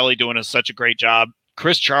Kevin Kelly doing such a great job.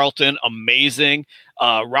 Chris Charlton, amazing.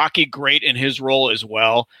 Rocky, great in his role as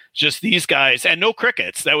well. Just these guys, and no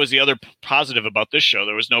crickets. That was the other positive about this show.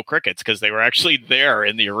 There was no crickets because they were actually there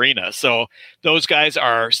in the arena. So those guys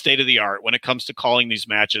are state of the art when it comes to calling these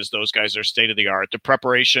matches. Those guys are state of the art. The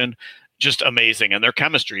preparation, just amazing, and their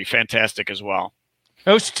chemistry, fantastic as well.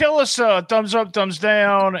 Tell us thumbs up, thumbs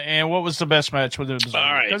down, and what was the best match with it?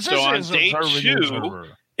 All right, so on day 2.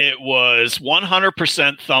 It was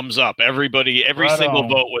 100% thumbs up. Every single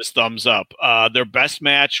vote was thumbs up. Their best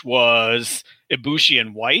match was Ibushi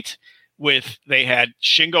and White. They had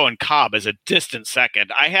Shingo and Cobb as a distant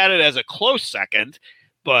second. I had it as a close second,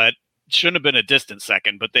 but shouldn't have been a distant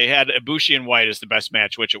second. But they had Ibushi and White as the best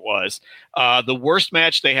match, which it was. The worst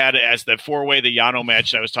match they had as the 4-way, the Yano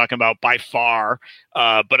match I was talking about by far.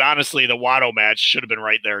 But honestly, the Watto match should have been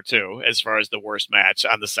right there too, as far as the worst match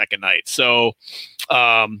on the second night. So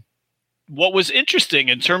what was interesting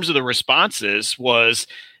in terms of the responses was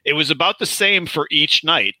it was about the same for each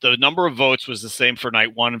night. The number of votes was the same for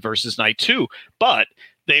night 1 versus night 2, but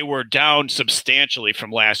they were down substantially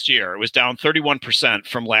from last year. It was down 31%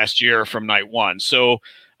 from last year from night 1. So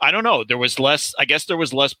I don't know. There was less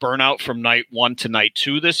burnout from night 1 to night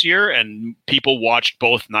 2 this year, and people watched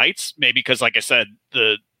both nights. Maybe because, like I said,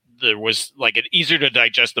 there was like it easier to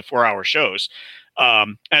digest the 4-hour shows.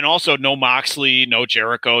 And also no Moxley, no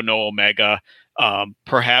Jericho, no Omega.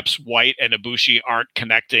 Perhaps White and Ibushi aren't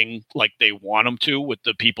connecting like they want them to with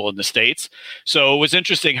the people in the States. So it was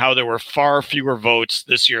interesting how there were far fewer votes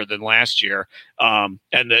this year than last year. And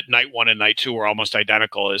that night 1 and night 2 were almost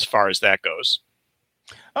identical as far as that goes.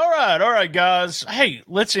 All right, guys. Hey,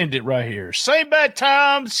 let's end it right here. Same bad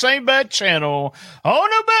time, same bad channel on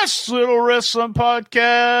the best little wrestling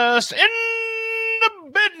podcast in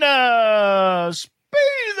the business. Be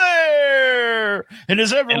there. And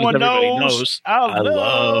as everyone knows, I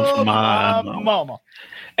love my mama.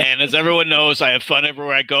 And as everyone knows, I have fun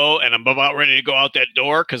everywhere I go, and I'm about ready to go out that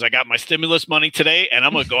door because I got my stimulus money today, and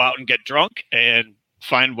I'm going to go out and get drunk and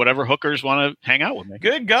find whatever hookers want to hang out with me.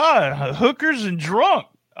 Good God, hookers and drunk.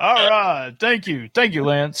 All right. Thank you. Thank you,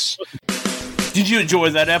 Lance. Did you enjoy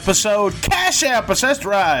that episode? Cash App us, that's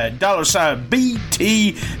right.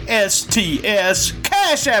 $BTSTS.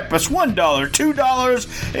 Cash App us $1,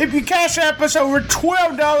 $2. If you Cash App us over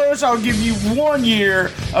 $12, I'll give you 1 year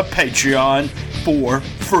of Patreon for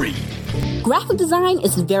free. Graphic design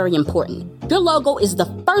is very important. Your logo is the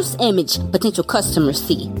first image potential customers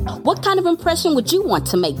see. What kind of impression would you want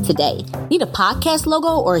to make today? Need a podcast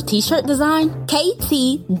logo or a t-shirt design?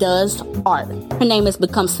 KT does art. Her name has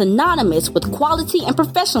become synonymous with quality and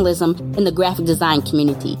professionalism in the graphic design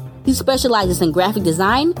community. She specializes in graphic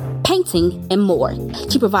design, painting, and more.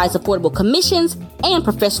 She provides affordable commissions and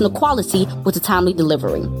professional quality with a timely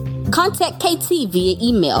delivery. Contact KT via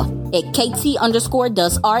email at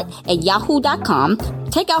kt_doesart@yahoo.com.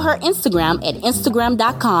 Check out her Instagram at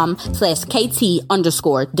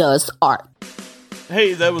instagram.com/kt_doesart.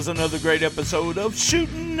 Hey, that was another great episode of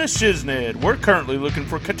Shooting the Shiznit. We're currently looking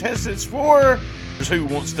for contestants for Who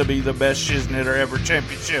Wants to Be the Best Shiznitter Ever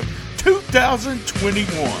Championship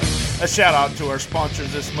 2021. A shout out to our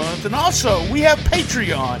sponsors this month. And also, we have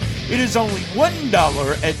Patreon. It is only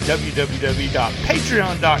 $1 at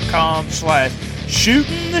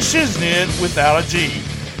www.patreon.com/shootingtheshiznit without a G.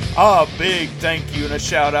 A big thank you and a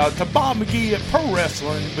shout out to Bob McGee at Pro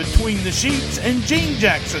Wrestling Between the Sheets and Gene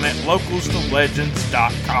Jackson at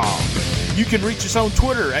localstolegends.com. You can reach us on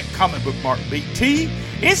Twitter at comicbookmarkbt,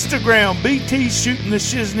 Instagram BT Shooting the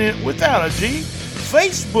Shiznit without a G,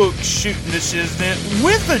 Facebook Shooting the Shiznit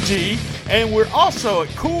with a G, and we're also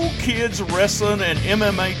at Cool Kids Wrestling and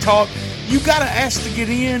MMA Talk. You gotta ask to get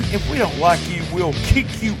in. If we don't like you, we'll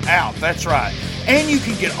kick you out. That's right. And you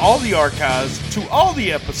can get all the archives to all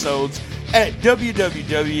the episodes at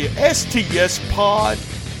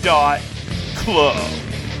www.stspod.club.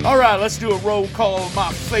 All right, let's do a roll call of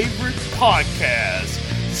my favorite podcast.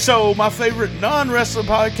 So my favorite non-wrestling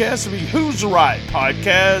podcast would be Who's Right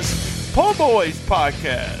Podcast, Po Boys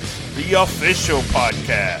Podcast, The Official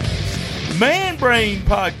Podcast, Man Brain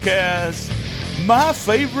Podcast, My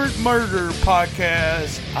Favorite Murder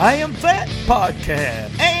Podcast, I Am Fat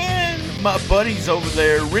Podcast, and my buddies over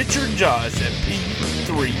there, Richard Josh at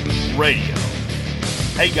P3 Radio.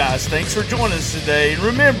 Hey guys, thanks for joining us today. And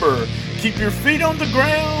remember, keep your feet on the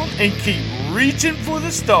ground and keep reaching for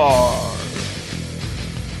the stars.